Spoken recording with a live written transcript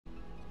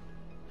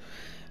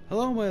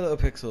Hello my little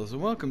pixels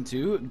and welcome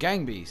to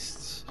Gang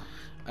Beasts.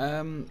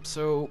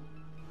 So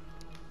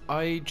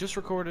I just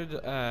recorded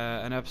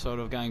an episode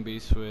of Gang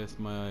Beasts with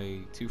my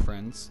two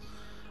friends,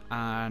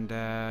 and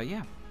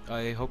yeah,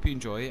 I hope you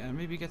enjoy it and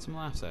maybe get some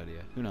laughs out of you,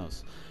 who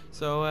knows.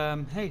 So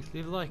hey,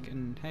 leave a like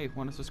and hey,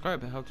 want to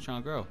subscribe and help the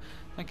channel grow.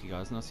 Thank you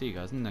guys, and I'll see you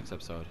guys in the next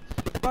episode.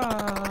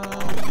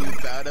 Bye! You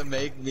better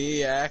make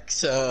me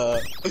AXA.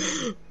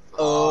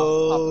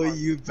 Oh,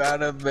 you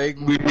better make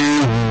me.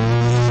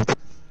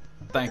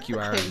 Thank you,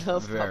 Aaron.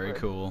 Very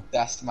cool.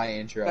 That's my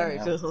intro. Very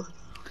now. cool.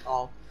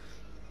 Oh.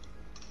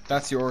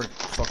 That's your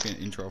fucking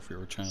intro for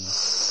your channel.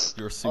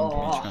 Your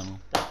soon-to-be channel.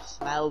 That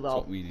smell though. That's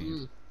what we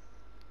need.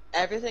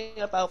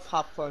 Everything about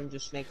popcorn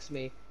just makes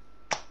me.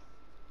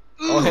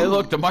 Oh hey,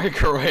 look, the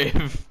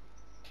microwave.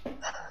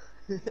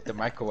 The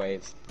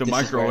microwave. The This is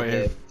where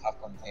microwave. the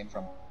popcorn came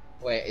from.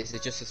 Wait, is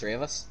it just the three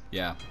of us?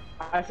 Yeah.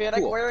 I feel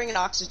like Cool. wearing an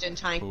oxygen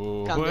tank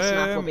on this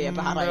map will be a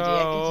bad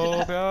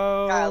idea.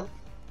 Kyle,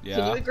 Yeah.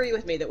 can you agree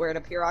with me that wearing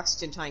a pure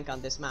oxygen tank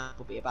on this map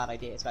will be a bad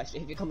idea, especially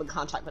if you come in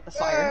contact with the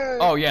fire?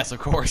 Oh yes, of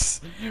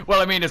course.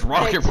 Well, I mean, it's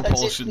rocket It can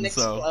propulsion, so.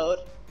 explode.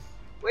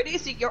 Where do you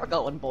think you're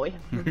going, boy?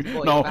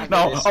 Boy, No, back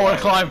no, in this I want way.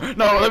 to climb.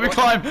 No, let me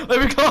climb. Let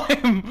me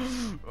climb.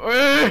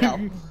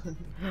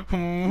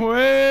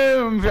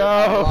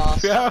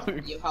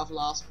 You have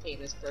lost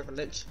penis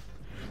privilege.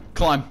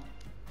 Climb.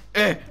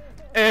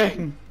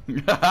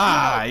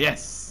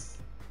 Yes.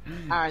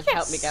 Aaron,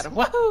 help me get him.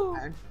 Woohoo.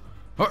 Aaron,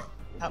 Huh.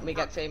 help me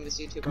get famous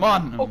YouTuber. Come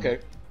on. Okay.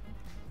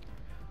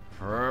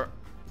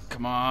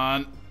 Come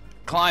on.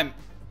 Climb.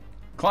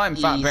 Climb,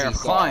 fat bear.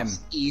 Climb.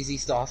 Easy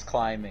sauce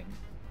climbing.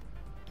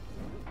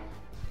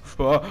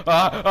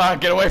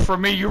 Get away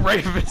from me, you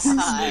rapist!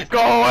 Hi. Go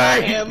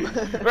away! Him.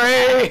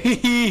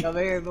 Ray! Come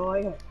here,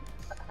 boy.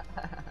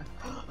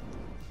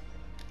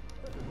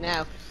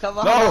 Now, come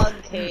on, No,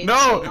 kids.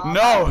 no, We all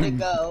no. have to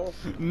go.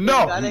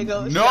 No, We gotta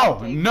go no,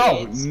 shopping,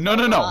 no, kids. no,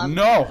 no, Come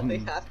no, on. no. We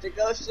have to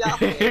go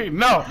shopping.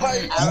 No,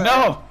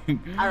 no,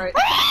 Alright.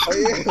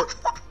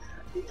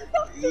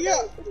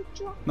 Yeah.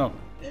 no.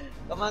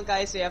 Come on,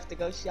 guys, we have to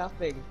go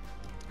shopping.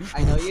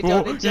 I know you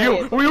don't enjoy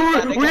it. but we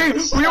gotta go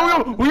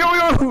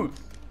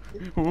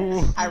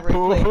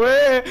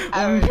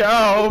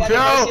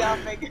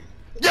shopping.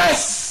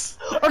 Yes!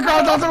 I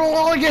got that through the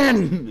wall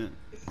again!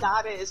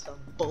 That is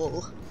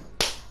bull.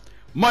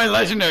 My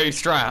legendary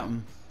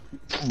strat.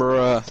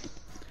 Bruh.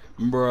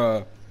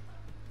 Bruh.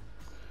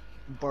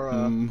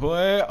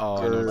 Bruh.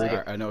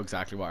 Oh, I know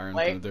exactly what Aaron's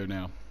gonna do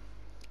now.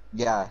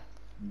 Yeah,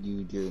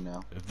 you do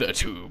know. The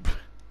tube.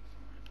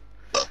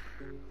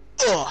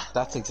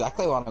 That's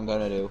exactly what I'm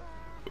gonna do.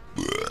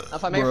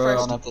 If I make Bruh. first.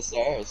 Run up the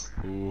stairs.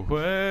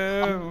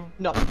 Well,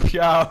 No. Pew,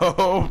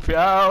 pew.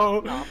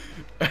 No.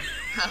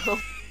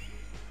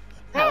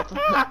 Help.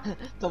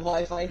 The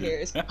Wi-Fi here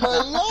is.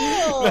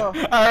 Hello.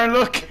 Aaron,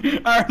 look!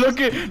 Aaron, look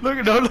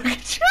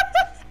at you!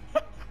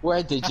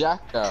 Where did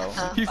Jack go?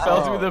 He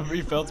fell through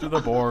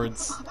the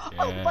boards.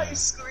 On my Yeah.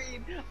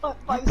 screen. On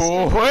my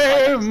Oh,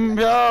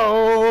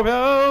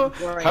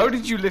 screen. how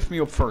did you lift me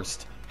up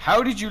first?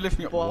 How did you lift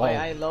me up? Boy, Whoa.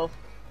 I love.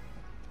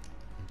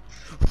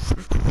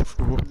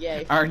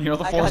 Yay. Aaron, you know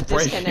the I force got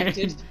breaking.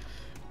 disconnected.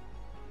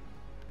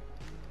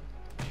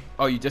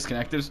 Oh, you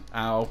disconnected?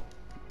 Ow.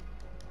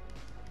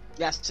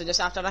 Yes, so just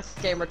after that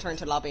game, return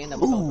to lobby and then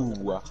we'll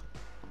go.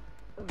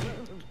 Ooh.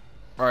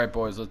 Alright,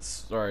 boys,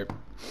 let's. Alright.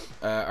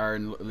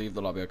 Aaron, leave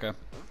the lobby, okay?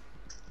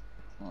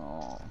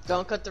 Oh.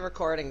 Don't cut the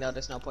recording though,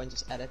 there's no point,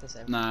 just edit this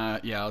out. Nah,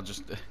 yeah,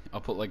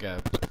 I'll put like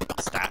a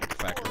static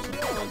effect or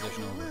something.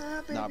 Transition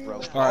over. Nah, bro.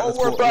 Alright, Oh, let's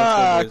we're go,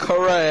 back! let's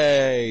go,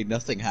 Hooray!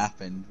 Nothing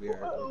happened. We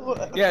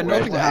are. Yeah,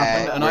 nothing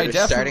happened, and I We're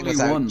starting definitely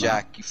without won.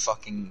 Jack, you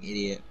fucking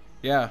idiot.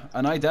 Yeah,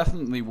 and I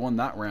definitely won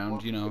that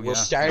round, you know. We're Yeah.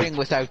 starting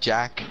without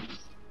Jack.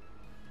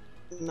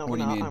 No, What we're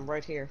do you not, mean? I'm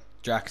right here.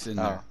 Jack's in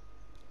there.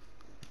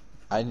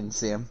 I didn't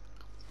see him.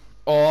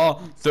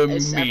 Oh, the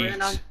Is meat.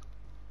 everyone on?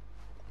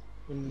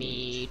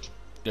 Meat.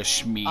 The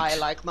schmeat. I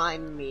like my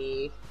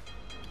meat.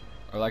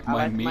 I like I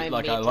my like meat my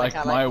like meat I like like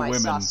I my like my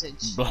women.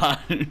 sausage.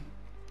 Blind.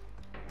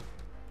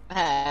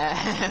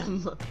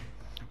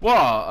 What?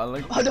 I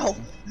like. Oh no,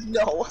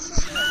 no.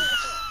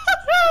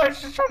 I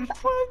was just trying to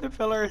find the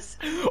pillars.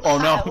 Oh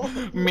no,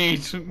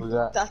 meat.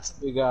 That's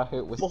We got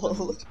hit with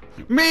bull.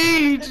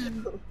 Meat.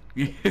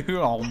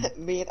 Oh,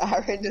 Me and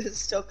Aaron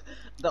just took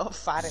the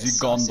fattest The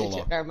sausage.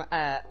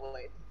 gondola.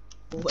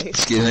 Wait.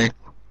 Excuse me.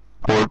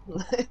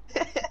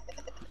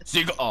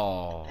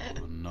 Oh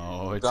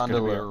no, it's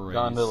gonna be a race.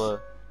 Gondola.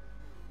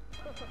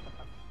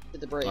 To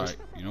the bridge. Alright,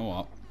 you know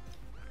what?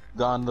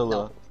 Gondola.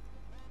 No.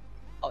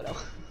 Oh no.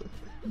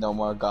 No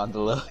more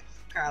gondola.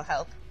 Carl,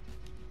 help.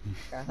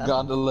 Carl, help.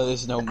 Gondola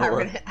is no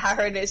more.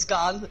 Aaron is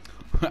gone.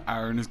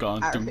 Aaron is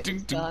gone. Aaron Ding,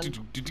 is ding, gone. ding,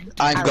 ding, ding, ding.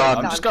 I'm Aaron gone.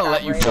 I'm just gonna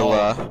let you Aaron.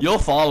 fall. You'll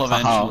fall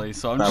eventually,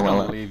 so I'm just gonna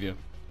Farewell. leave you.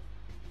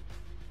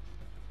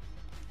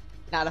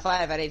 Not if I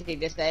have anything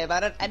to say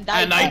about it, and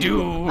I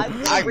do. I'm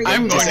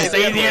I'm going to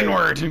say the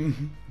N-word.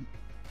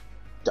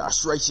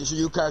 That's racist,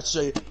 you can't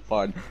say it.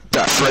 Fine.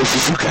 That's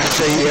racist, you can't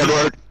say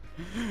the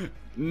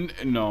N-word.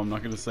 No, I'm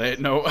not gonna say it.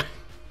 No.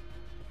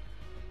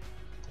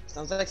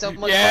 Sounds like so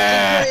much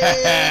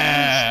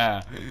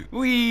Yeah!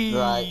 Wee!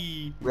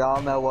 Right. We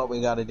all know what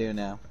we gotta do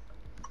now.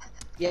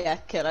 Yeah,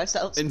 kill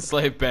ourselves.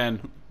 Enslave Ben.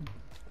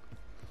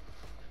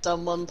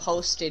 Someone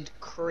posted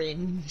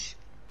cringe.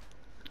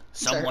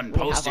 Someone Sir,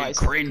 we have posted eyes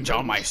for cringe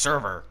on my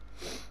server.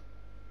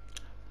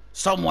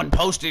 Someone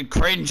posted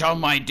cringe on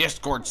my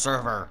Discord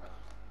server.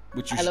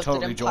 Which you I should loved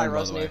totally it in join, by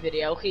Pyro's the new way.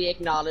 video. He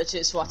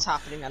acknowledges what's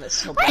happening and it's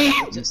so bad.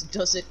 He just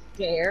doesn't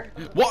care.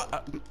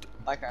 What?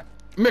 Like a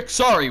Mick,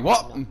 sorry,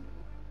 what?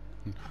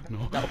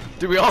 No.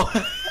 Did we all...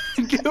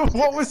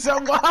 What was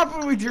that? What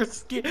happened with your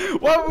skin?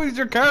 What was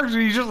your character?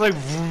 He's just like...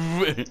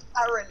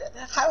 Aaron,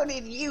 how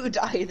did you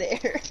die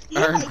there?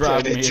 Aaron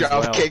grabbed me as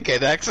Drop well. kick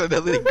and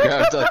accidentally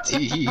grabbed onto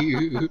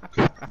you.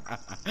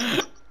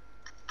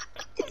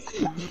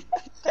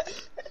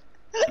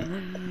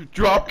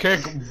 Drop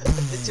kick.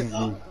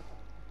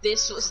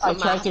 This was the I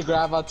map. tried to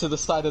grab onto the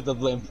side of the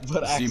blimp,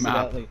 but See map.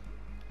 accidentally.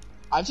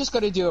 I'm just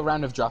gonna do a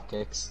round of drop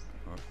kicks.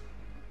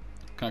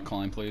 Can I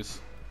climb, please?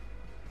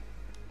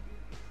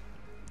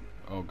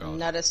 Oh god.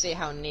 Now to see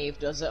how Neve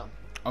does it.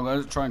 I'm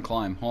gonna try and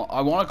climb.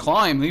 I want to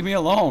climb. Leave me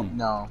alone.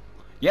 No.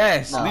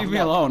 Yes, No, leave me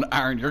no. alone.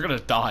 Aaron, you're gonna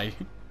die.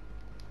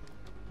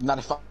 Not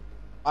if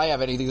I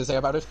have anything to say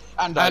about it.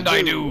 And I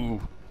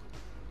do.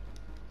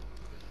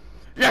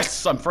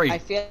 Yes, I'm free. I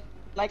feel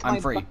like I'm my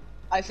free.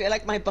 I feel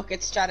like my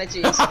bucket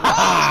strategy is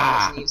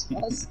as Neve's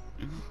was.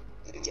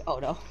 Oh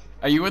no.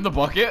 Are you in the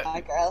bucket?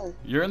 Hi girl.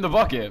 You're in the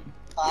bucket.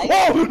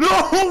 Hi. Oh no!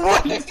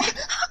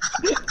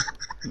 What?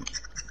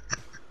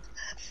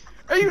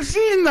 Are you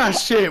seeing that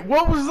shit?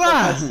 What was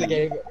That's the that?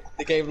 game.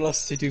 The game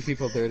loves to do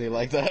people dirty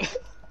like that.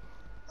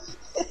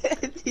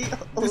 The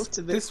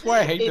ultimate This is why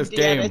I hate this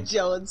Indiana game.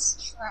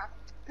 Jones trap.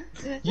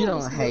 You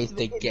don't hate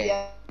the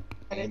game.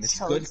 Indiana It's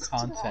good Jones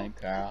content,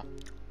 girl.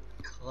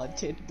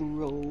 content,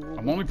 bro.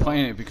 I'm only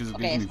playing it because it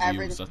Okay, gives me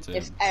views. That's it.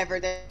 if ever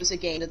there's a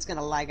game that's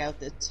gonna lag out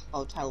the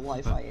hotel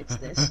Wi-Fi, it's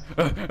this.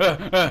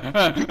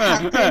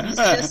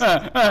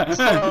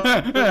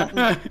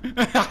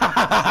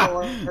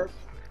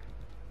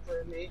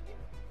 For me.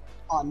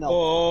 Oh no.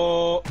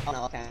 Oh. Oh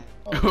no, okay.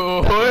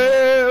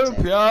 Oh,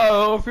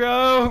 pyo, pyo.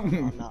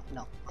 Oh, no,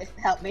 no.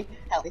 Help me,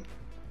 help me.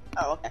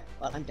 Oh, okay.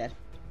 Well, I'm dead.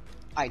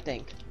 I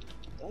think.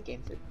 Do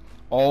game food?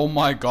 Oh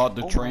my god,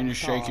 the Oh train my is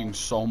shaking God.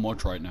 so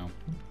much right now.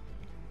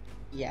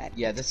 Yeah.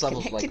 Yeah, this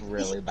level's like Connected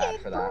really bad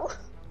for that.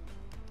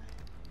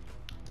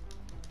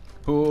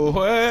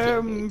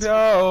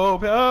 Pyo,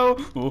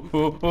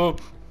 pyo.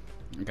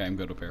 Okay, I'm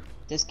good up here.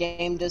 This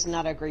game does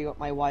not agree with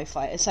my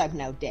Wi-Fi, so I'm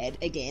now dead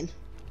again.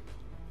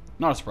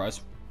 Not a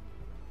surprise.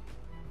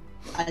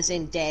 As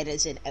in dead,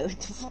 as in out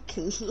the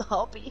fucking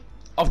lobby.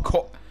 Of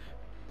course.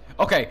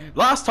 Okay,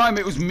 last time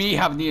it was me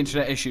having the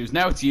internet issues.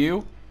 Now it's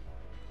you.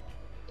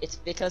 It's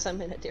because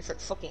I'm in a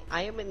different fucking.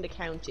 I am in the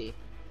county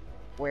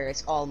where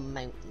it's all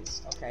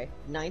mountains. Okay,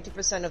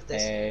 90% of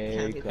this Hey,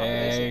 county God.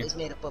 population Hey. is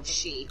made up of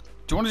sheep.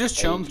 Do you want to just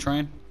chill on the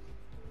train?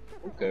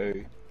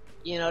 Okay.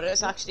 You know,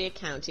 there's actually a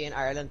county in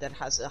Ireland that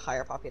has a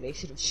higher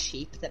population of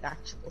sheep than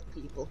actual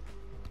people.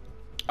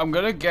 I'm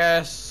gonna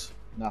guess.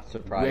 Not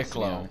surprised. to be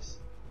Wicklow. honest.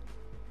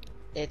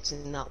 It's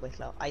not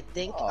Wicklow. I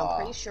think Aw, I'm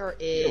pretty sure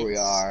it's. Here we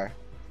are.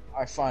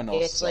 Our final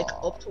It's like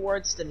stop. up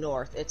towards the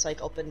north. It's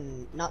like up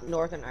in not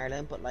Northern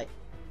Ireland, but like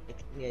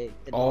near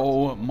the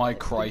Oh north. my Will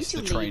Christ,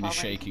 you the two train leave is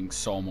already? shaking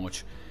so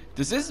much.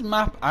 Does this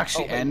map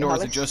actually Oh, wait, end or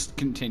is it Alex? just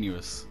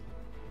continuous?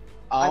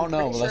 I I'm don't know,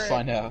 pretty but let's sure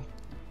find out.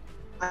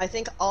 I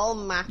think all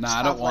maps Nah, I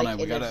have don't want like to.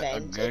 We an gotta,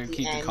 event gotta at the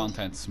keep the end.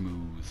 content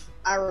smooth.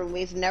 Aaron,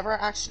 we've never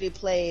actually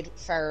played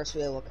Ferris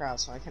wheel with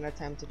crowds, so I kind of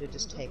tempted to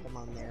just take them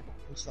on there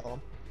and show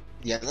them.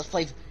 Yeah, let's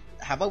play.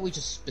 How about we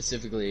just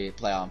specifically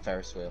play on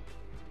Ferris wheel?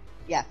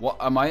 Yeah. What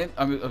am I?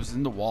 I was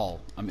in the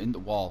wall. I'm in the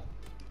wall.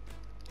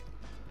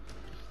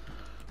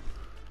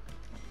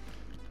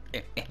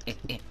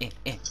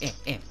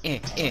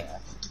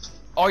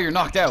 Oh, you're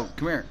knocked out.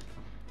 Come here.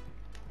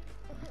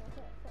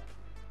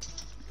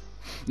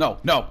 No,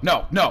 no,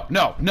 no, no,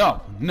 no,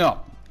 no, no.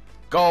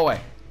 Go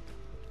away.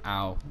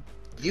 Ow.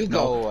 You No.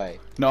 go away.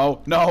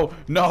 No, no,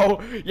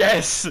 no.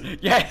 Yes,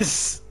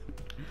 yes.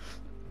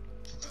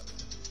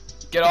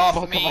 Get off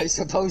What am I me.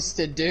 supposed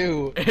to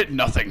do?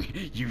 Nothing.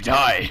 You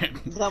die.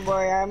 Don't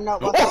worry, I'm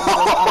not watching. I'm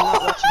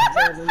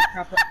not watching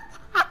proper.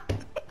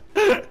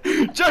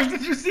 Jack,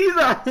 did you see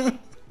that?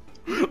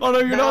 Oh no,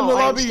 you're not in the No,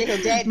 I'm lobby.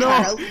 still dead, no,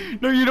 Carl.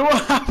 no, you know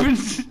what happened?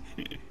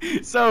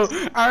 So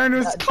Aaron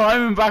was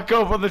climbing back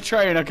up on the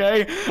train,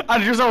 okay,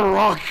 and just a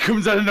rock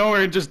comes out of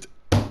nowhere and just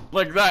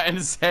like that in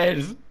his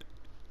head.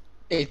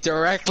 It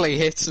directly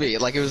hits me.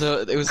 Like it was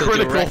a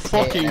Critical direct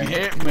fucking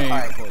hit me.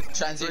 Alright, boys. 3,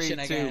 Transition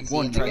 2, again.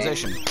 1,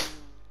 transition.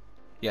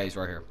 Yeah, he's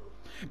right here.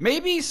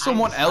 Maybe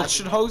someone else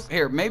should host.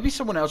 Here, maybe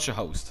someone else should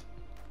host.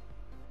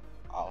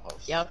 I'll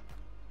host. Yep.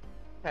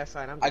 Okay,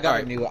 fine. I'm I got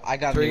Alright. a new. I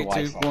got 3, new 2,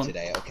 Wi-Fi 1.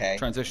 today. Okay.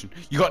 Transition.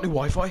 You got new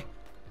Wi-Fi?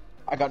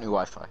 I got new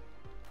Wi-Fi.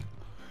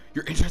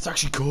 Your internet's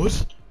actually good?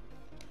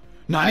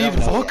 Not I even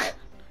don't know fuck?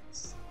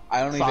 I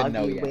don't even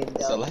know Foggy yet.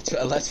 window. So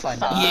let's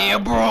find out. Yeah,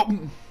 bro.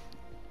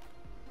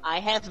 I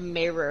have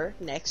mirror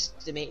next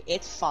to me.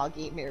 It's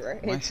Foggy Mirror.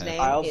 My Its head.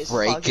 name I'll is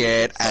break Foggy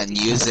it and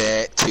use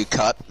it to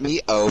cut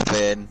me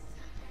open.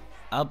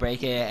 I'll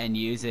break it and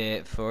use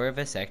it for a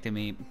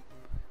vasectomy.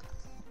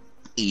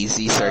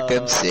 Easy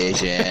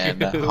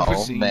circumcision,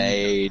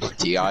 homemade,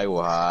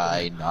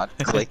 DIY, not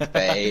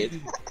clickbait.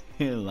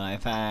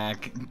 Life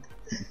hack.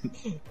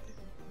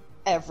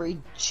 Every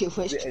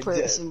Jewish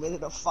person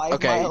within a 5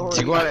 Okay, mile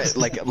do you radius. want to,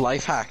 like,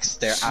 life hacks?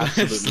 They're It's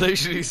absolutely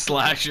literally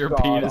slash your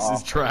God penis is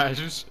awful.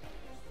 trash.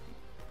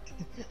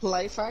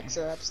 Life hacks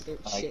are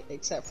absolute Like- shit,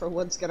 except for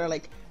one's gonna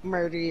like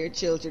murder your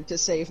children to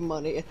save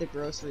money at the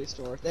grocery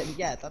store. Then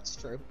yeah, that's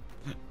true.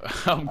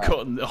 I'm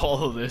cutting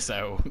all of this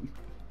out.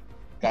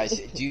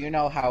 Guys, do you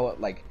know how,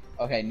 like,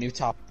 okay, new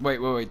topic.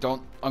 Wait,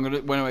 don't. I'm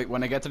gonna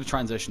when I get to the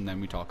transition, then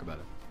we talk about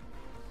it.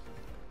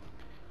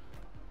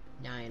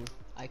 9.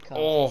 I come.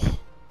 Oh,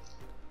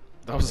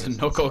 that was a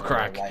knuckle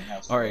crack.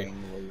 All right,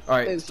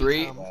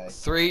 Booty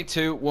 3,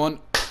 2, 1,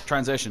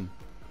 transition.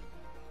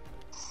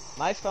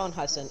 My phone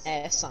has an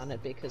S on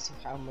it because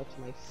of how much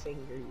my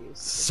finger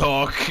uses.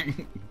 Suck,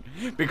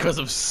 because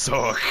of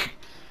suck.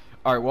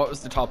 All right, what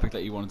was the topic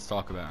that you wanted to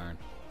talk about, Aaron?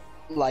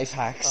 Life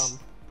hacks. Um,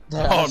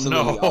 They're Oh,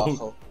 absolutely no.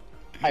 awful.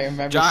 I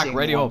remember Jack, seeing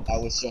ready one up.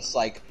 that was just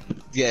like,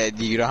 yeah,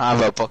 you don't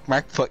have a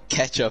bookmark, put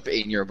ketchup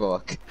in your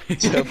book.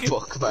 To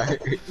bookmark.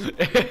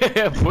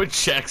 Put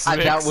checks And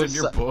mix in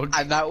your book.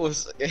 And that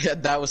was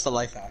the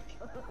life hack.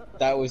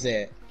 That was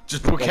it.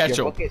 Just put Like,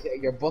 ketchup.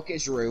 your book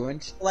is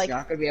ruined. Like- You're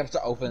not gonna be able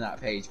to open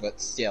that page, but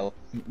still,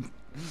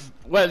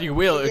 Well, you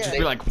will. It'll just Yeah.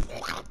 be like.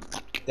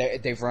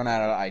 they've run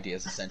out of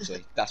ideas.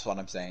 Essentially, that's what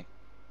I'm saying.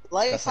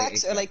 Life That's like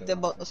hacks are like the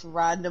exactly what most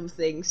random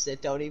things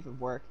that don't even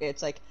work.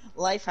 It's like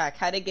life hack: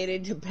 how to get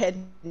into bed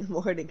in the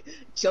morning,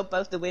 jump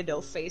out the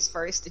window face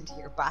first into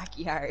your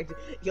backyard.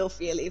 You'll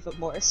feel even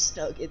more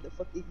snug in the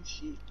fucking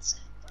sheets.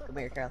 Come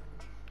here, girl.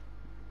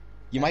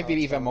 You might be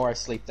even more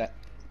asleep than.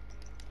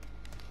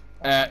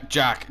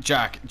 Jack.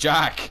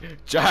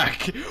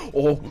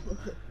 Oh.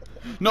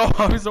 No,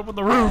 I was up on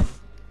the roof.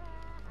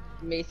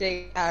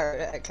 Methinks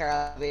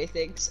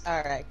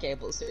our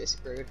cables are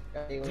screwed.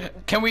 Anyway.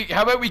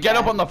 How about we get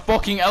up on the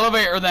fucking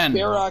elevator then?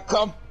 Here I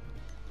come.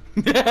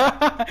 Here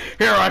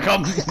I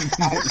come.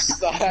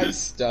 I'm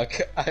stuck.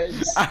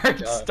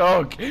 Aaron's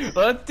stuck.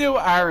 Let's do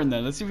Aaron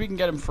then. Let's see if we can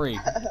get him free.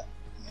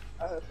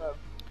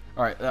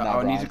 Alright,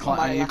 I need to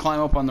climb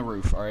up on the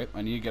roof, alright?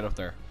 I need to get up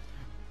there.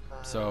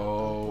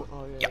 So...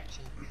 yeah.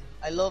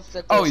 I love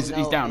that. Oh, there's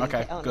he's down, no-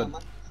 okay, oh, good. No,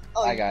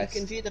 oh, Hi, you guys.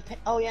 can view the.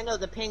 Oh yeah, no,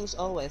 the ping's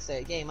always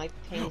there. Yeah, my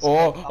ping's.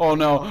 Oh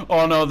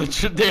no,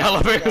 the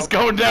elevator's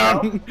going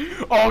down!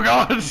 Oh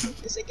god!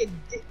 It's like a.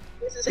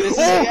 This is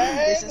Oh!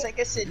 this is like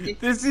a sadistic.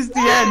 This is the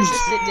end!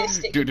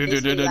 Sadistic.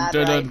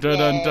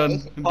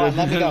 Disneyland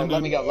Oh,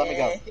 let me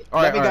go.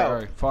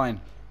 Alright,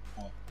 fine.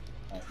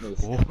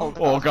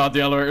 Oh god,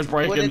 the elevator's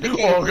breaking.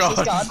 Oh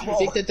god. I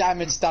think the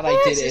damage that I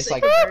did is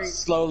like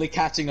slowly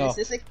catching up.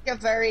 This is like a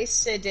very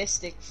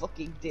sadistic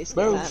fucking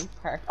Disneyland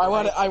park. I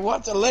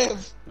want to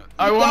live.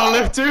 I wanna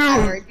live too!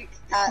 Howard, you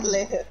can't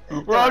live.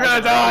 We're all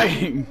gonna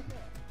die!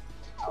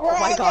 Oh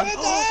my god.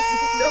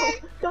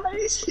 No,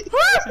 guys.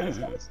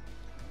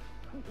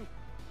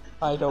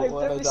 I don't I've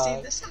want never to die.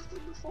 seen this happen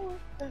before.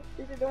 I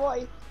don't know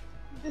why.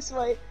 This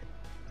way.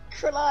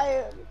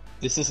 Cry.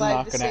 This is Like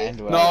not the gonna same-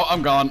 end well. No,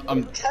 I'm gone.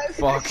 I'm... Time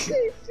for Fuck.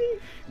 safety.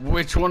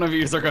 Which one of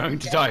yous are going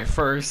to die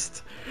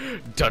first?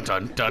 Dun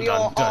dun dun You're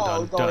dun dun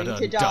all dun going dun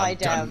to die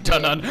dun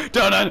down dun dun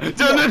dun dun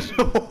dun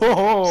dun.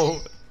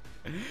 Oh!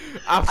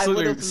 Absolute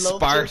would've loved to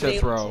Sparta be able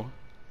throw.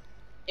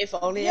 If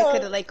only I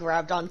could have like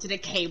grabbed onto the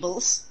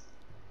cables.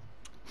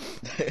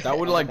 That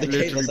would like The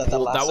literally cables at the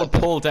pull. last That would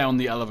second. pull down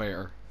the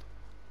elevator.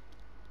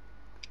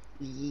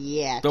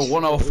 Yeah. The true.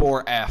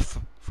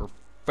 104F for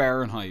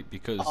Fahrenheit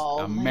because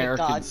Oh my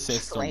American God,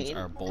 systems train,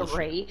 are bullshit.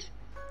 Great.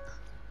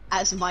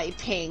 As my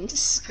ping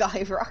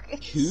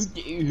skyrockets.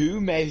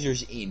 Who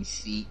measures in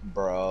feet,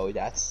 bro?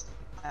 That's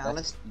I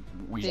honestly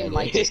We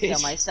might just kill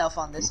myself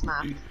on this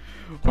map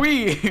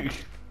We.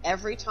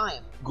 every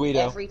time. Guido.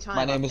 Every time.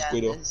 My name I'm is down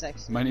Guido. this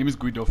section. My name is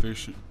Guido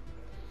Fish.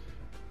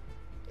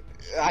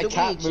 I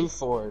can't Luigi. move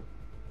forward.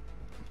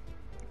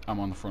 I'm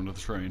on the front of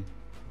the train.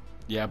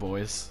 Yeah,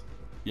 boys.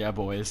 Yeah,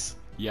 boys.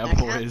 Yeah, I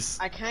boys.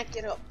 I can't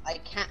get up. I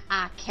can't.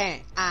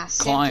 I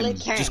Climb.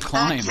 simply can't. Just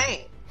climb. I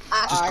can't.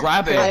 Just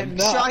grab it. I'm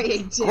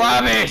trying to.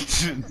 Grab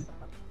it!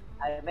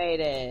 I made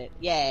it.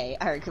 Yay.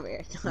 Alright, come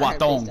here.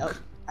 Watong.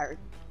 Alright,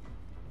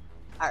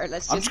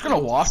 let's just I'm just gonna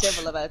be watch.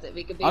 civil about it.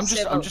 We can be I'm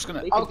civil. just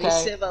gonna. We can be Okay.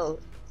 civil.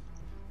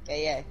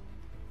 Okay, yeah.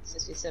 Let's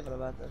just be civil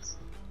about this.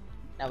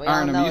 Now, we all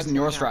Aaron, I'm know using it's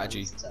your gonna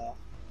strategy. happen, so.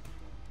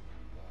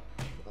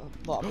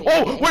 What, me?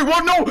 Oh, wait,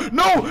 what? No!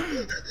 No!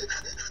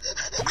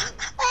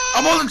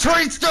 I'm on the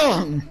train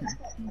still!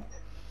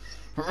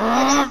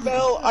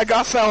 I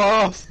got fell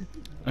off.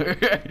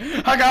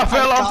 I got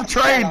fell off the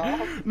train!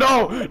 fell off.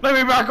 No! Let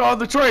me back on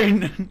the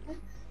train!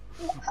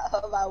 How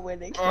about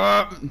winning? No,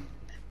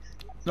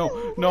 I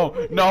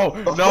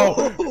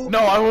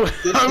will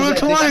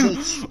climb!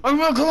 I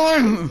will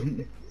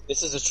climb!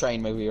 This is a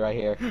train movie right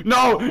here.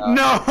 No!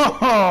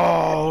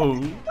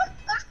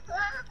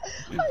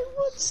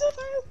 somehow.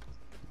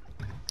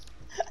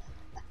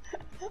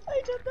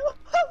 I don't know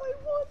how I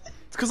won.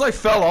 It's because I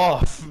fell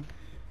off.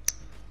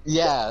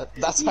 Yeah,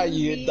 that's how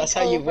you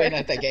win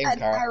at the game, and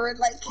Carl. Aaron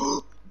like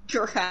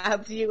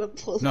grabbed you and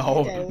pulled you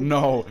No, down.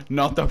 no,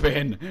 not the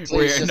bin. Please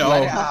Wait, just no.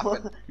 let it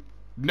happen.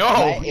 No!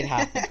 Let it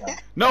happen, Carl.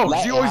 No, because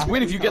Let you it always happen.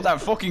 win if you get that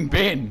fucking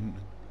bin.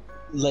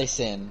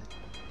 Listen.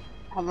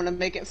 I'm gonna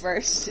make it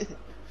first.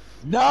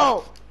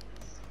 No!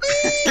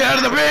 Get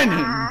out of the bin!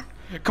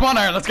 Come on,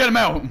 Aaron, let's get him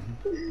out.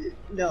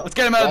 No. Let's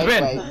get him out of the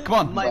bin. Wait. Come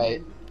on. My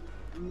Wait.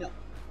 No.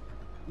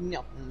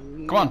 No.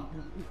 Come on.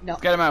 No.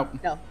 Let's get him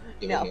out. No.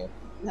 Give No. it here.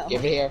 No.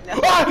 Give it here. No.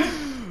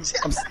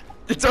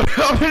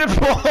 I'm in a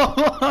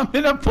ball. I'm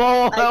in a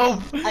ball.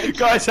 Help.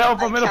 Guys,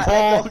 help. I'm in a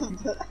ball.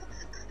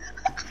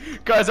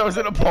 Guys, I was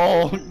in a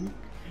ball.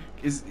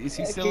 Is he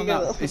still in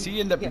that? Is he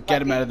in the?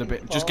 Get him out of the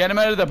bin. Just get him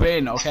out of the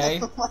bin,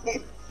 okay?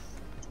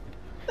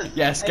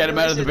 Yes, get him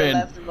out of the bin.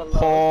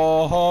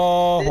 Ho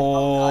ho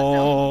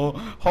ho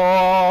ho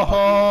ho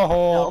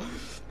ho. No.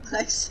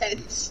 I said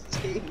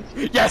Steve.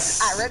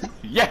 Yes. Aaron.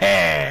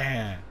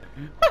 Yeah.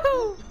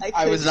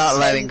 I was not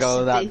letting go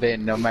of that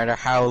bin, no matter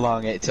how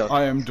long it took.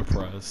 I am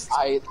depressed.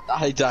 I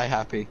die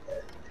happy.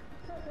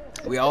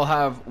 We all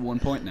have 1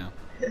 point now.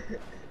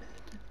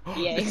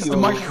 Yeah. It's the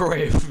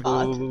microwave.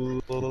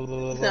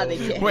 Not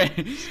again. Wait,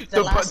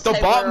 The last the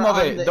time bottom we were of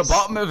on it, the this.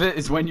 bottom of it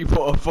is when you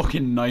put a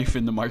fucking knife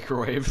in the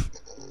microwave.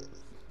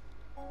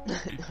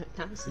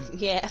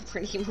 Yeah,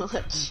 pretty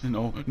much.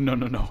 No.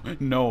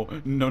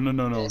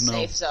 The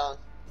safe zone.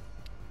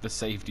 The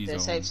safety The zone.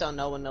 safe zone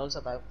no one knows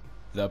about.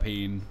 The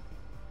peen.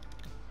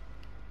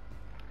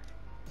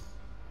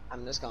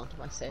 I'm just going to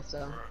my safe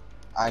zone.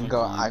 I'm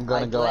gonna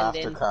go blend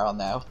after in. Carl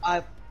now.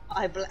 I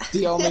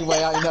The only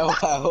way I know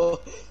how.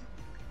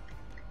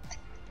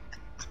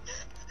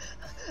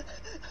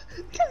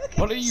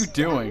 What are you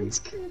doing?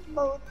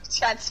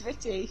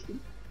 Transportation.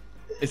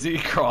 Is he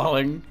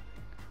crawling?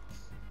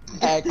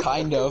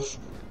 Kind of.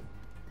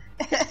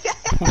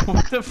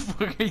 What the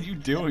fuck are you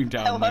doing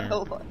down there?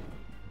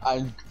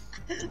 I'm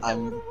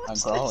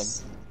crawling.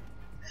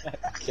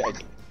 Okay.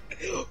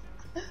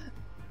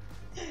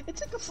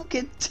 It's like a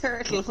fucking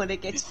turtle when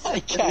it gets. I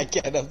can't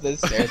get up the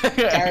stairs.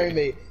 Carry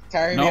me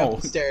No.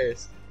 up the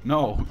stairs.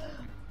 No.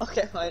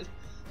 Okay, fine.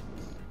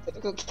 I'm gonna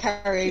go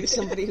carry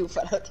somebody who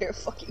fell out their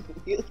fucking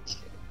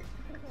wheelchair.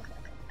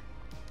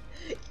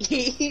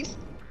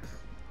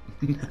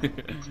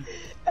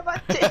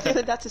 Imagine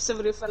doing that to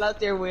somebody who fell out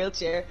their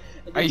wheelchair.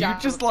 and Are you jam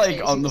just them like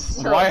upstairs on and the? just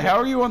Why? throw How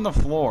are you on the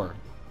floor?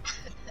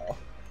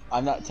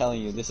 I'm not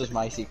telling you. This is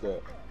my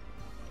secret.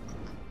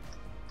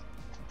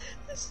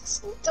 This is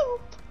so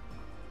dope.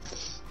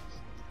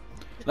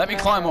 Let me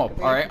climb up.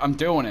 All right, I'm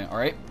doing it. All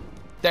right.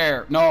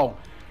 There. No.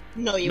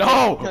 No, you No!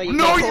 won't. No, you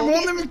No, won't. you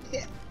won't let me-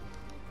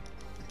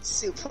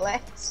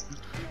 Suplex.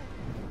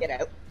 Get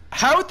out.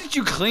 How did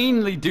you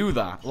cleanly do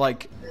that?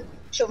 Like,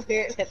 Come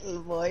here,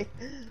 little boy.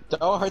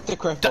 Don't hurt the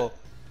cripple.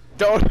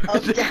 don't.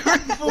 Okay.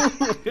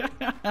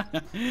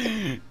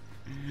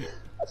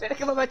 I feel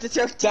like I'm about to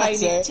throw Tiny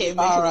it. Tim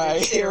into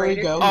Alright, the here we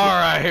incinerator. go. All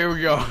right, here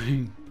we go.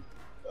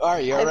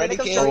 Alright, you I feel ready, like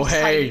I'm kid? throwing Oh,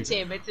 hey. Tiny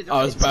Tim into the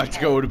I was about to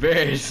go to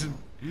bed.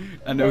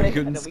 I know we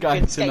couldn't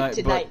Skype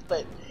tonight,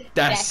 but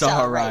that's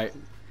alright.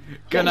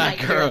 Good night,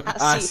 girl.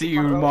 I'll see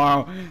you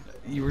tomorrow.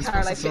 You were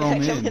Carl, supposed I to feel throw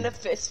like him I'm in in. a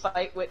fist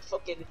fight with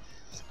fucking.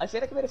 I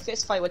feel like I'm in a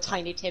fist fight with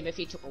Tiny Tim if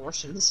he took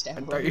Russians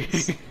down.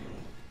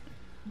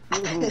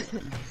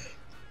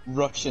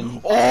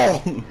 Russian.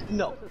 Oh!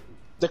 No.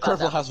 The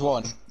cripple has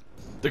won.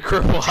 The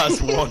cripple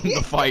has won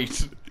the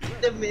fight.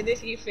 The minute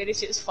he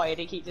finishes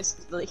fighting, he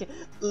just like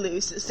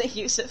loses the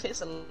use of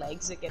his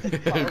legs again.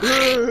 And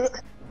falls.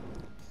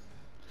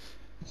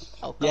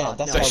 Oh god, Yeah,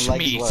 that's no. The how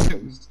legs schmeat. work.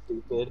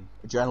 Stupid.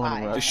 Adrenaline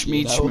Aye. rush. The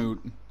you Schmeat know? Schmoot.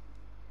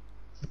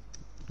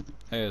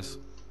 Yes.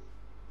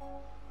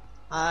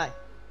 Hi.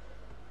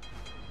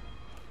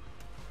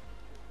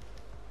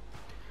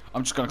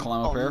 I'm just gonna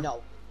climb up Oh here.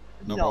 no.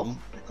 No problem.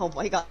 Oh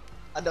my god.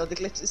 I know the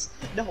glitches.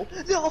 No.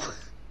 No.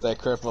 The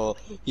cripple,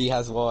 he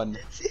has won.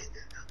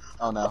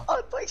 Oh no.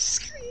 On my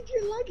screen,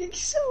 you're lagging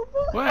so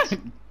much. What?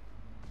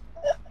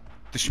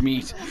 The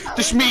Schmeat.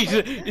 The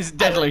Schmeat is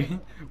deadly.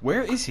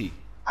 Where is he?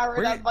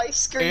 Aaron, Where- on my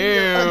screen,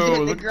 you're under Ew, the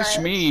look at the ground.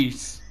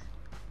 Schmeat.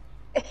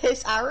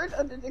 Is Aaron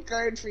under the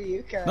ground for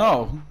you, Carl?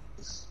 No,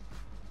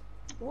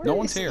 Where no is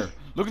one's he? here.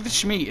 Look at the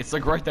Schmeat. It's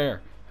like right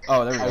there.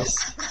 Oh, there we go.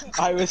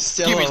 I was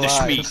still Give me the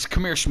alive. Schmeat.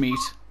 Come here, Schmeat.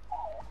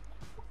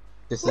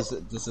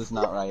 This is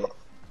not right.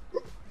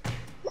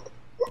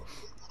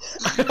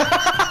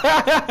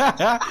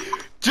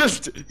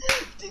 Just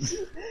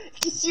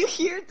Did you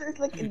hear there's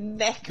like a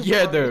neck?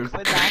 Yeah, break there.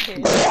 when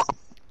that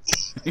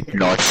hit?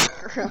 Nice.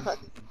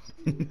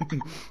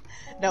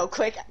 No,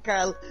 quick,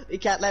 Carl. We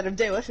can't let him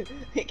do it.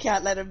 We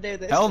can't let him do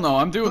this. hell no.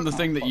 I'm doing the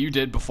thing that you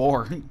did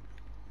before.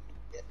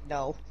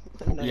 No.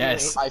 No, you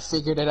Yes. ain't. I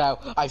figured it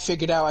out. I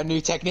figured out a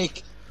new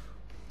technique.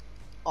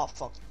 Oh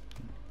fuck.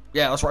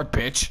 Yeah, that's right,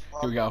 bitch.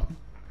 Here we go.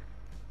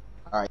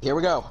 Alright, here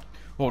we go.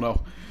 Oh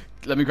no.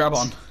 Let me grab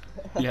on.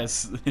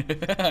 Yes.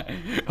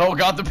 Oh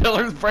god, the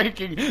pillar's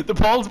breaking. The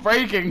pole's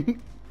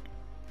breaking.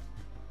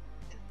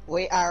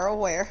 We are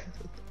aware.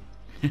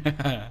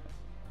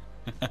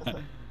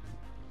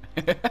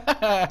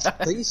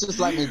 Please just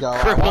let me go.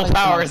 Cripple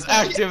powers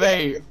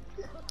activate.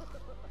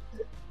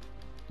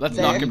 Let's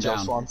There. knock him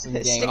Just down. want some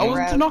Stick game. I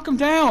wasn't to knock him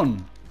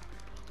down.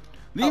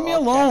 Leave me Oh,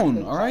 okay. alone,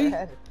 Fire alright?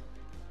 ahead.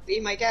 Be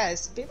my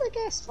guest. Be my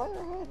guest. Fire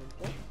ahead.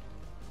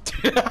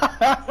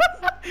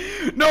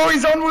 Okay? No,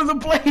 he's on one of the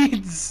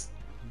blades.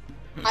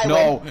 I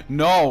No, win.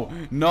 no,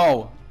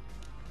 no.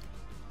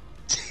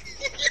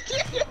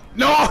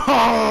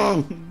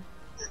 No!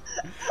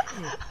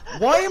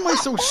 Why am I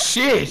so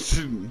shit?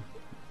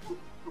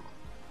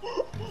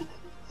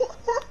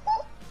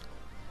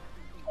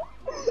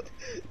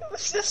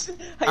 It's just-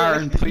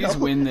 Aaron, please No,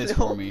 win this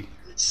no. for me.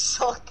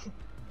 Suck.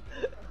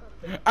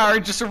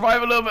 Aaron, just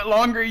survive a little bit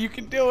longer. You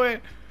can do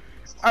it.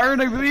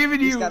 Aaron, I believe in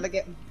He's you. gotta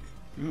get.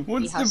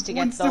 Once he has to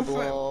get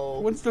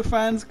double. once the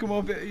fans come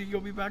up, you'll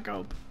be back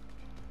up.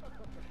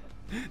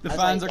 The I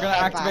was fans like, are gonna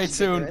head activate bash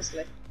soon.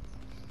 vigorously.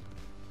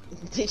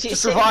 Did you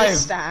Just see survive. the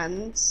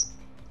stands?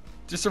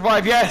 Just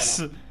survive,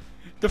 yes.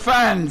 The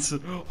fans.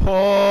 Ho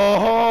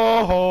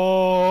ho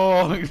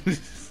ho.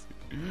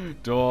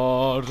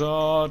 Da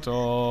da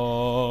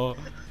da.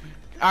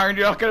 Aaron,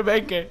 you're not gonna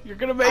make it. You're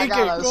gonna make it.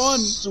 gotta Go on.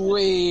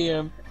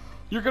 swim.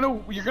 You're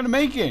gonna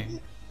make it.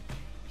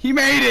 He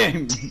made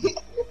it.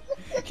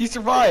 He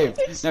survived.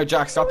 Now,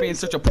 Jack, stop being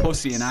such a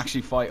pussy and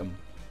actually fight him.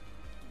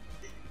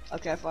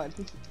 Okay, fine.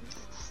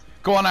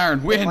 Go on,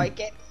 Aaron. Win. Might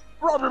get.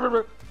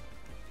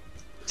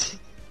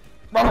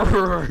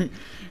 The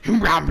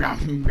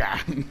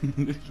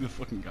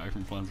fucking guy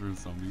from Plants vs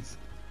Zombies.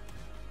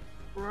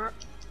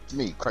 It's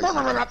me, crazy. Go.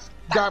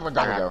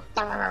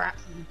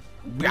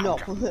 No,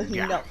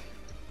 no.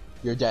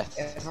 Your death.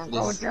 If I'm It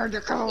going is there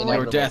to come Your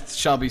inevitable. death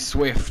shall be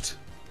swift.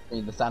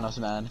 Me, the Thanos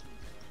man.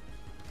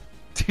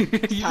 You just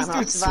did Thanos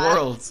man.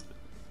 swirls.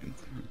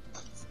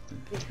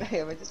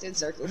 Hey, we're just in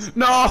circles.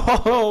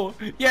 No!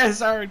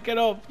 Yes, Aaron, get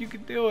up. You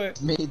can do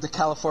it. Me, the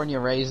California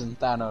raisin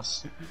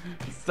Thanos.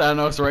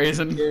 Thanos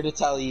raisin. Here to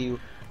tell you.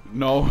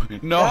 No,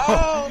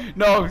 no,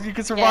 no, you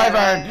can survive,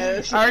 Aaron.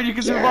 Yes. Aaron, you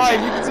can survive.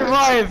 You can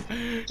survive.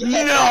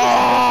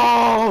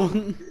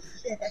 No!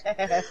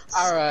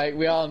 Alright,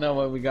 we all know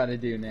what we gotta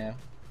do now.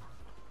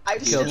 I'm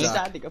Kill still Jack.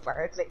 standing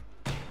apparently.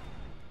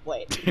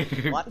 Wait,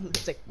 what?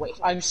 It's like, wait.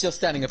 I'm still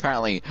standing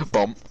apparently.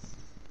 Boom.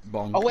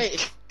 Bonk. Oh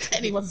wait,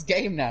 anyone's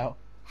game now.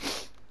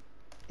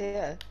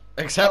 Yeah.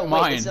 Except Wait,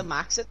 mine. is the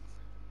max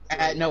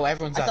at? No,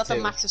 everyone's I at thought the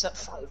 2. max was at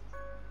 5.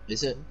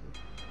 Is it?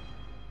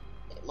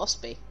 It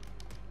must be.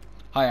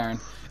 Hi, Aaron.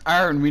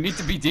 Aaron, we need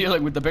to be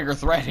dealing with the bigger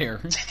threat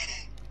here.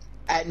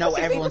 No, What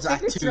do you mean everyone's the at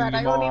biggest 2, threat? you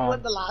I only moron.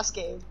 won the last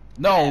game.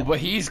 No, but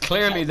he's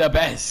clearly the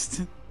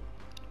best.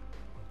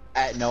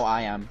 No,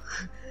 I am.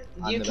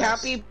 I'm You the can't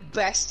best. be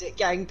best at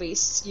gang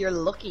beasts. You're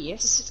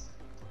luckiest.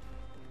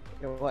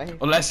 No way.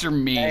 Unless you're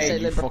me Hey,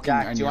 and you Limber fucking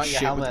Jack, and do you you're want your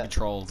shit with the helmet?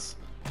 controls.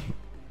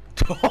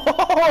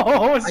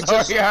 Oh,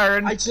 sorry,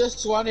 Aaron. I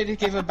just wanted to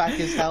give him back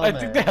his I helmet.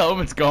 think the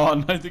helmet's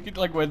gone. I think it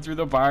like went through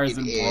the bars It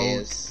and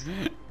is.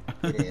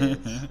 broke. It is.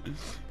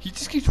 He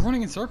just keeps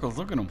running in circles.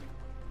 Look at him.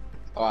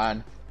 Go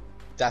on.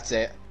 That's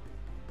it.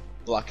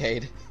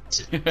 Blockade.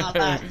 Not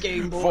that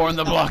Game Boy. Form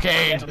the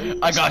blockade.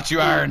 I got you,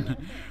 Aaron.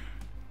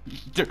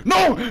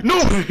 No,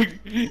 no,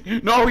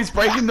 no! He's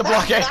breaking the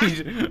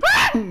blockade.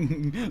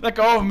 Let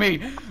go of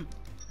me.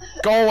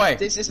 Go away.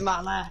 This is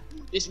my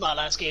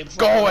last game before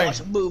Go I away. watch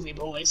a movie,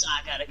 boys.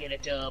 I gotta get a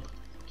dub.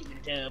 Give me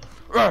the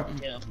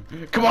dub. Dub.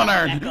 Come on,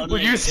 Aaron. We'll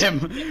use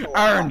him.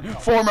 Aaron,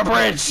 form a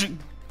bridge.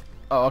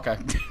 Oh, okay.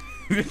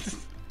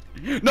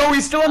 No,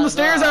 he's still on the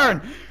stairs,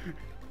 Aaron.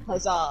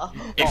 Huzzah.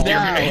 If, Oh, they're,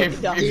 wow.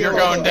 if Get you're off.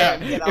 going down,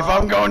 Get if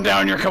off. I'm going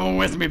down, you're coming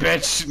with me,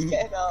 bitch.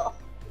 Get off.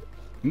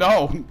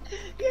 No,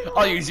 Get I'll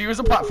off. use you as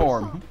a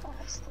platform.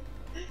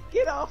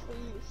 Get off me,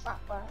 you fat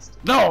bastard.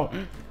 No,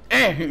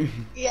 eh.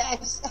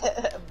 Yes.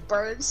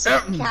 Burn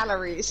some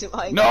calories.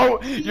 My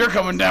No, you're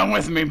coming down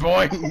with me,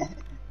 boy.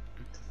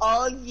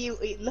 All you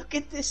eat. Look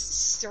at this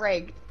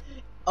strength.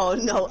 Oh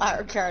no,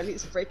 Aaron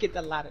Carly's breaking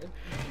the ladder.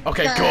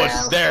 Okay, Girl. good.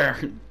 There.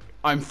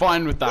 I'm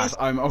fine with that.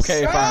 I'm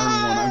okay if Aaron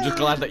won. I'm just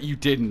glad that you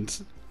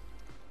didn't.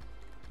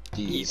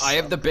 Jeez. I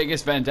have the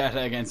biggest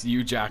vendetta against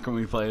you, Jack, when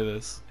we play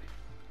this.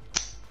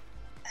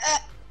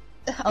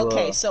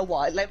 Okay, Ugh. so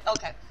what? Like,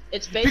 okay,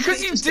 it's basically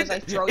Because you just did. I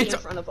throw you It's, in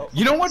front of a.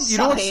 you know what? You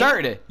know what sign.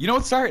 started it? You know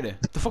what started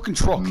it? The fucking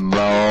truck. The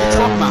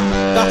truck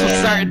map. That's what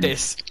started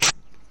this.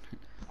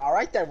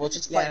 Alright then, we'll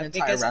just play Yeah, an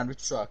entire because- round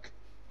with truck.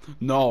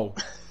 No.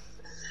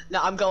 No,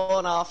 I'm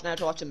going off now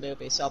to watch a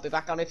movie, so I'll be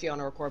back on if you want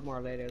to record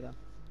more later, though.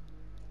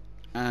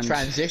 And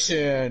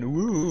Transition.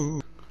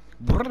 Woo.